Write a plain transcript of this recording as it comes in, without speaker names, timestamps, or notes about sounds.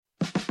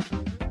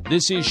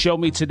This is Show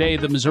Me Today.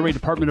 The Missouri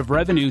Department of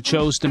Revenue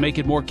chose to make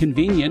it more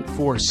convenient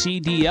for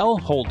CDL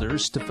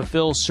holders to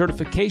fulfill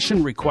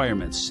certification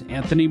requirements.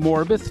 Anthony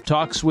Morbith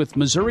talks with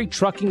Missouri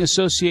Trucking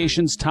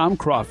Association's Tom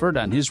Crawford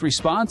on his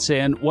response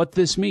and what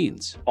this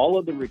means. All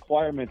of the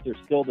requirements are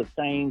still the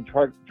same.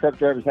 Truck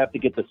drivers have to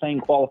get the same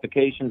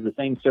qualifications, the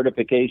same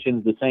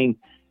certifications, the same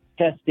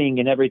testing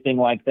and everything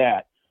like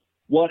that.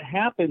 What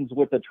happens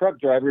with the truck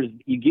drivers,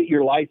 you get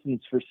your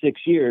license for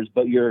 6 years,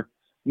 but your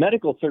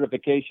medical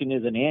certification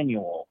is an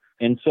annual.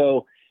 And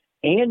so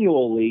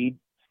annually,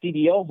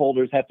 CDL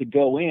holders have to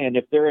go in,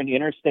 if they're in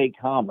interstate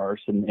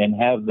commerce and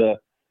have the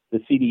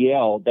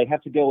CDL, they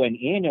have to go in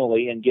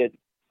annually and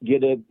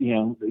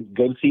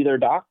go see their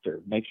doctor,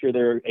 make sure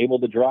they're able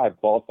to drive,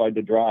 qualified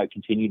to drive,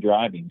 continue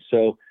driving.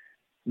 So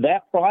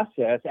that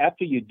process,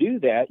 after you do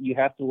that, you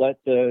have to let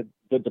the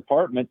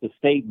department, the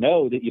state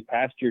know that you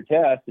passed your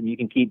test and you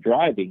can keep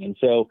driving. And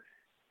so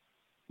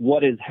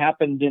what has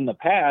happened in the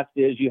past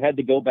is you had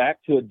to go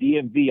back to a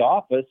DMV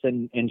office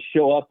and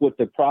show up with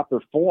the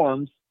proper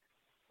forms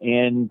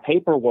and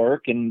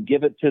paperwork and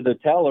give it to the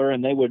teller,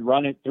 and they would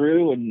run it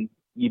through and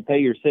you pay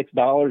your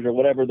 $6 or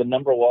whatever the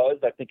number was.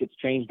 I think it's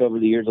changed over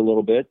the years a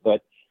little bit,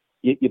 but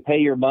you pay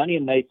your money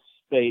and they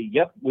say,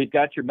 yep, we've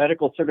got your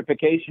medical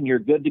certification. You're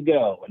good to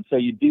go. And so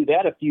you do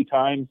that a few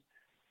times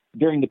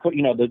during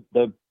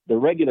the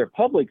regular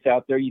public's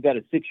out there. You got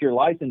a 6-year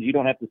license. You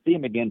don't have to see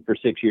them again for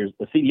 6 years.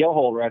 The CDL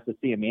holder has to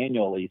see them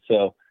annually,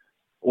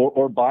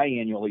 or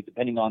biannually,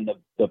 depending on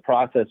the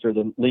process or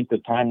the length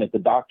of time that the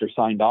doctor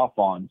signed off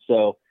on.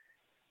 So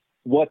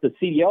what the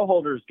CDL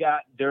holders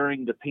got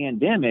during the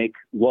pandemic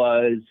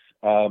was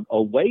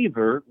a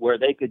waiver where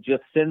they could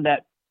just send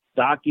that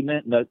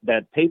document,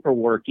 that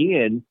paperwork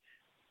in,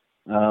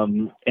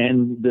 and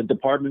the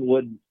department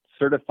would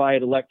certify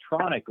it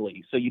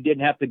electronically. So you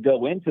didn't have to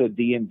go into a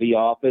DMV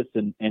office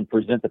and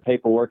present the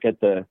paperwork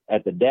at the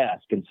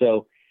desk. And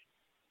so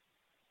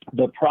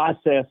the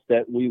process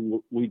that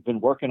we've been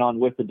working on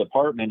with the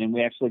department, and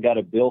we actually got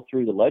a bill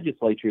through the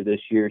legislature this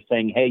year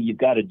saying, hey, you've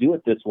got to do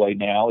it this way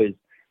now, is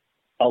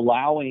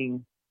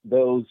allowing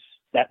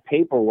that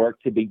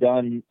paperwork to be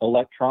done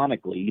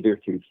electronically,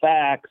 either through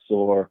fax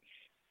or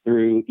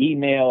through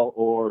email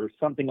or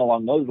something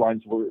along those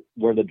lines,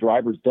 where the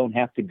drivers don't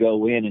have to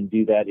go in and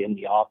do that in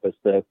the office.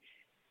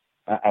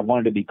 I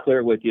wanted to be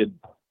clear with you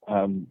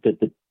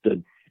that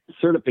the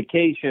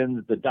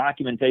certifications, the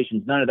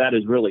documentations, none of that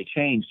has really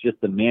changed. Just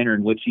the manner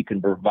in which you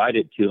can provide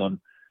it to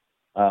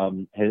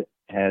them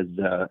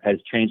has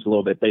changed a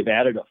little bit. They've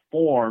added a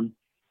form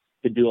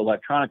to do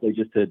electronically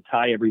just to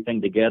tie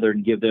everything together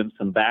and give them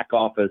some back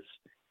office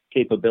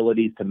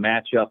capabilities to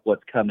match up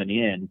what's coming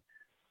in.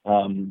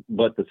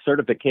 But the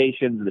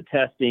certifications, the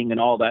testing, and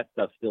all that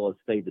stuff still has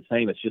stayed the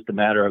same. It's just a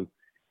matter of,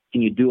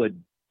 can you do it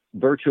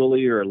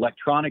virtually or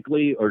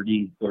electronically, or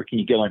can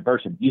you go in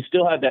person? You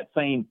still have that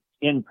same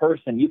in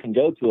person. You can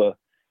go to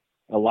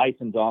a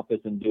license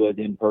office and do it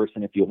in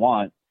person if you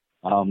want.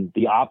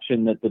 The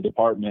option that the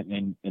department,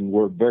 and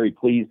we're very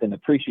pleased and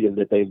appreciative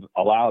that they've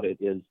allowed it,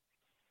 is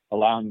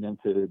allowing them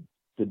to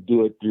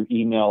do it through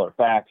email or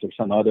fax or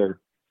some other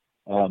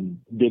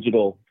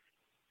digital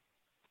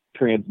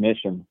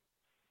transmission.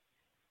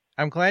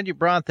 I'm glad you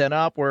brought that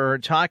up. We're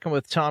talking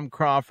with Tom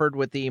Crawford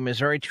with the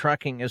Missouri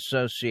Trucking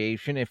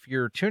Association. If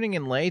you're tuning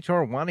in late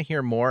or want to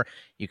hear more,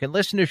 you can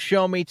listen to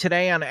Show Me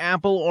Today on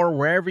Apple or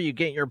wherever you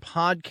get your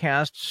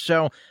podcasts.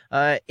 So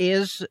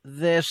is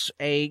this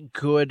a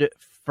good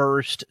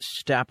first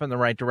step in the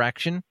right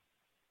direction?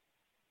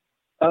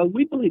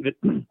 We believe it.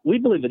 We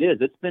believe it is.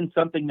 It's been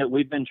something that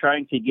we've been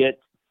trying to get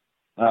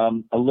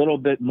a little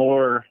bit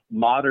more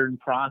modern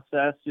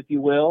process, if you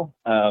will.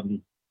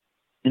 And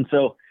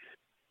so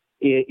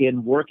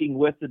in working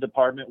with the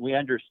department, we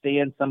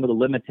understand some of the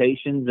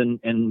limitations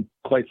and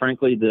quite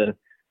frankly, the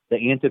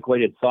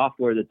antiquated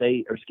software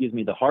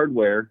the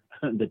hardware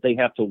that they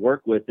have to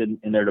work with in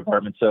their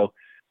department. So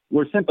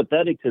we're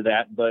sympathetic to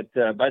that, but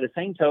by the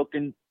same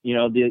token,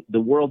 the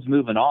world's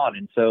moving on.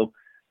 And so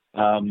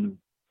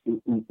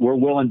we're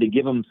willing to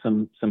give them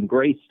some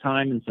grace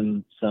time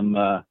and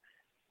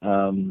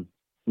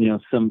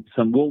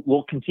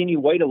we'll continue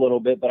to wait a little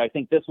bit, but I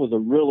think this was a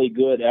really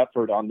good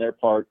effort on their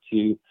part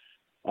to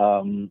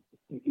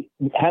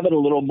have it a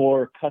little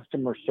more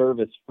customer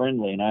service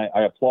friendly. And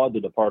I applaud the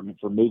department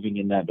for moving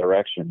in that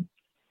direction.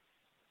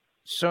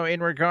 So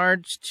in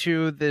regards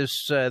to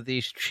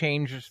these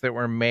changes that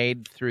were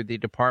made through the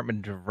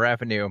Department of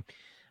Revenue,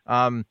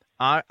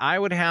 I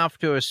would have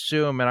to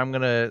assume, and I'm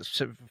going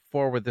to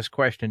forward this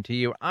question to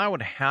you, I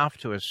would have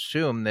to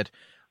assume that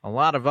a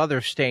lot of other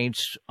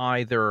states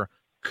either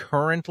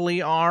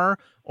currently are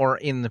or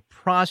in the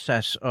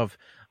process of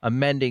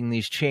amending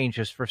these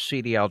changes for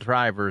CDL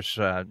drivers,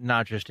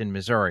 not just in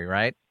Missouri,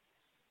 right?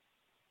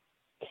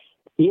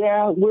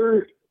 Yeah,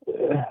 we're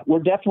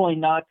definitely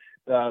not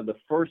the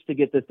first to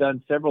get this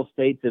done. Several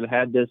states have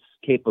had this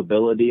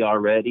capability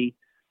already.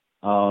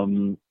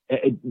 A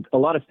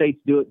lot of states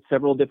do it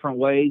several different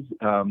ways.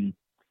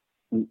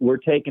 We're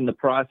taking the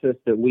process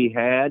that we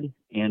had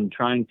and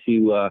trying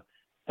to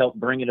help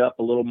bring it up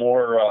a little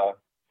more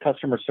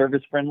customer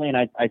service friendly. And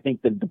I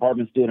think the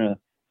department's doing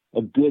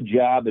a good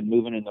job and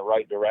moving in the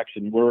right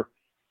direction.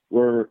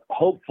 We're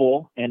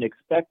hopeful and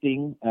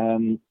expecting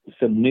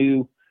some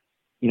new,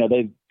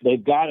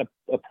 they've got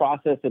a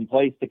process in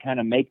place to kind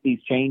of make these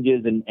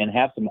changes and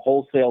have some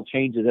wholesale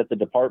changes at the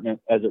department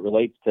as it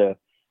relates to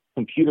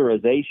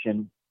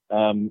computerization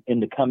in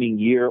the coming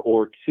year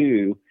or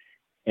two.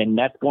 And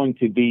that's going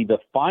to be the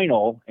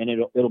final, and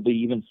it'll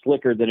be even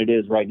slicker than it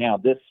is right now.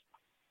 This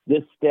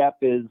step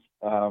is,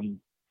 a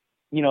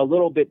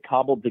little bit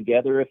cobbled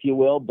together, if you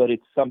will, but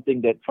it's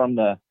something that from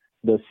the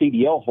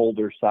CDL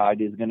holder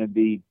side is going to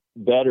be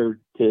better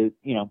to,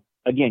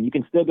 again, you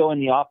can still go in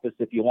the office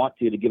if you want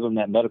to give them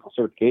that medical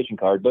certification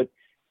card, but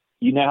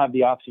you now have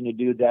the option to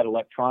do that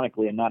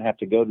electronically and not have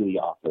to go to the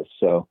office.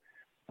 So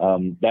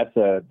that's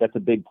a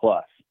big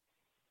plus.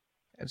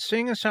 And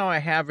seeing as how I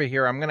have it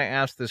here, I'm going to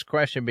ask this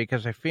question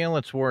because I feel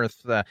it's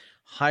worth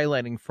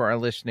highlighting for our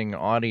listening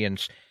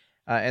audience.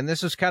 And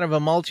this is kind of a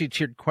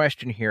multi-tiered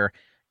question here.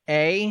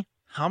 A,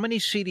 how many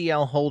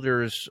CDL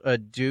holders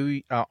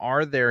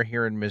are there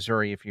here in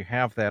Missouri, if you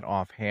have that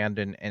offhand?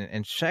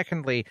 And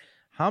secondly,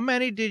 how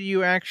many did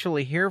you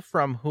actually hear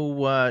from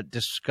who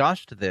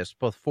discussed this,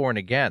 both for and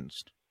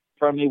against?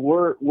 From me,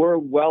 we're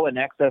well in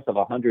excess of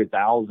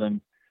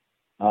 100,000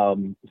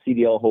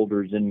 CDL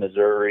holders in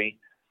Missouri.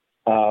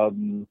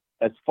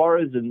 As far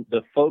as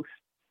the folks,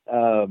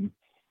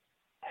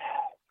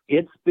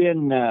 it's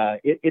been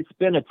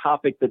a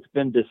topic that's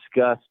been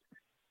discussed,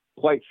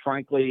 quite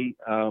frankly,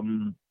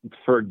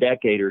 for a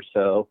decade or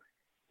so.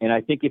 And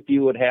I think if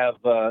you would have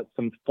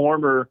some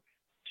former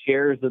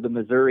chairs of the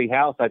Missouri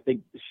House, I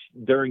think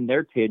during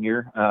their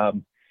tenure,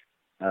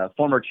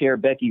 former Chair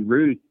Becky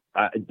Ruth,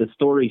 the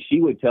story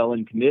she would tell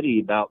in committee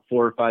about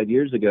 4 or 5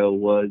 years ago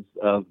was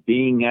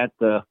being at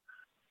the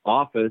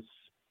office,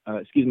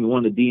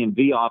 one of the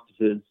DMV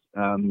offices,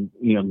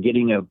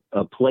 getting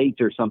a plate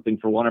or something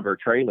for one of her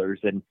trailers.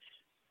 And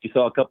she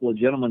saw a couple of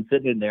gentlemen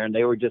sitting in there and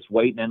they were just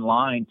waiting in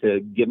line to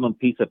give them a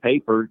piece of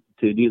paper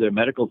to do their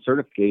medical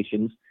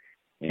certifications.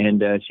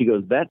 And she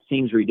goes, "That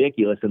seems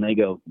ridiculous." And they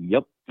go,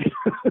 "Yep."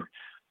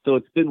 So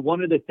it's been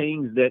one of the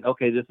things that,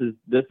 okay, this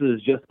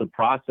is just the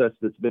process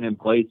that's been in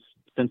place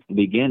since the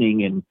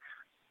beginning.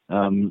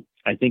 And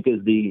I think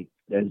as the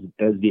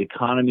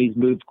economy's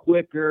moved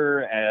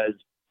quicker, as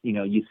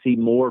you see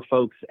more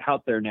folks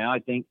out there now, I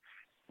think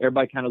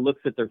everybody kind of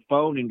looks at their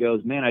phone and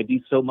goes, "Man, I do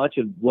so much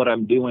of what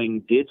I'm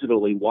doing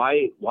digitally.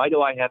 Why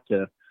do I have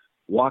to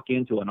walk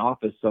into an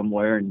office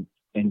somewhere and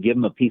give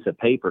them a piece of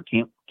paper?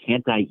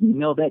 Can't I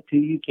email that to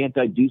you? Can't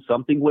I do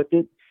something with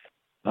it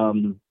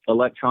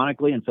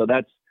electronically?" And so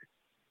that's,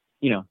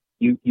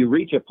 you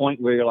reach a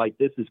point where you're like,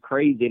 this is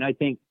crazy. And I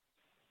think,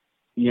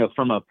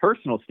 from a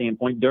personal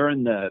standpoint,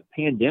 during the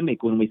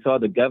pandemic, when we saw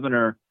the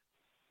governor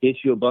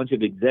issue a bunch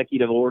of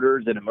executive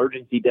orders and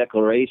emergency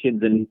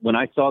declarations, and when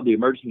I saw the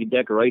emergency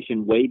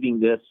declaration waiving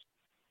this,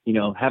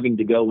 having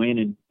to go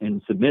in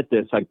and submit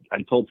this,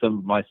 I told some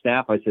of my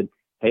staff, I said,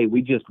 "Hey,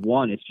 we just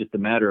won. It's just a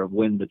matter of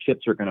when the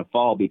chips are going to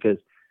fall, because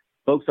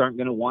folks aren't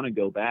going to want to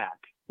go back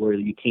where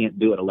you can't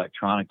do it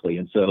electronically."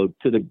 And so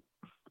to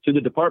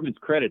the department's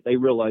credit, they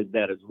realized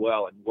that as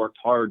well and worked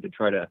hard to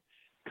try to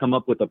come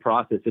up with a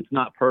process. It's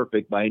not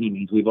perfect by any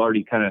means. We've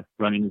already kind of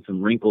run into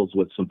some wrinkles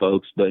with some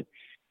folks, but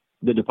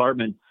the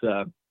department's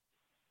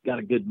got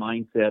a good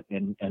mindset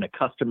and a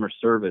customer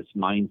service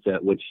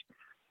mindset, which,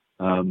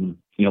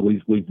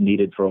 we've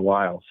needed for a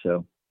while.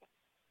 So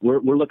we're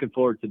looking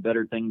forward to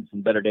better things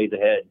and better days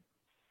ahead.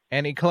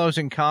 Any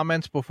closing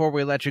comments before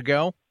we let you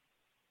go?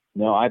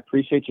 No, I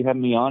appreciate you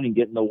having me on and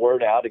getting the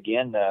word out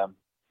again.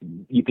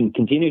 You can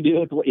continue to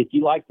do it. If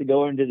you like to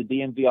go into the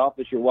DMV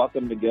office, you're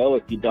welcome to go.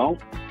 If you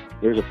don't,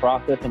 there's a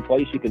process in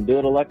place. You can do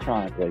it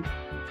electronically.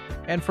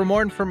 And for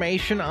more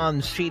information on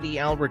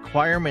CDL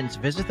requirements,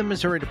 visit the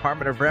Missouri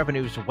Department of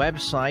Revenue's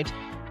website.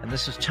 And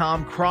this is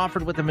Tom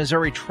Crawford with the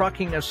Missouri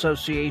Trucking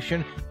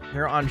Association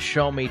here on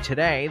Show Me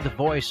Today, the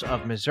voice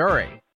of Missouri.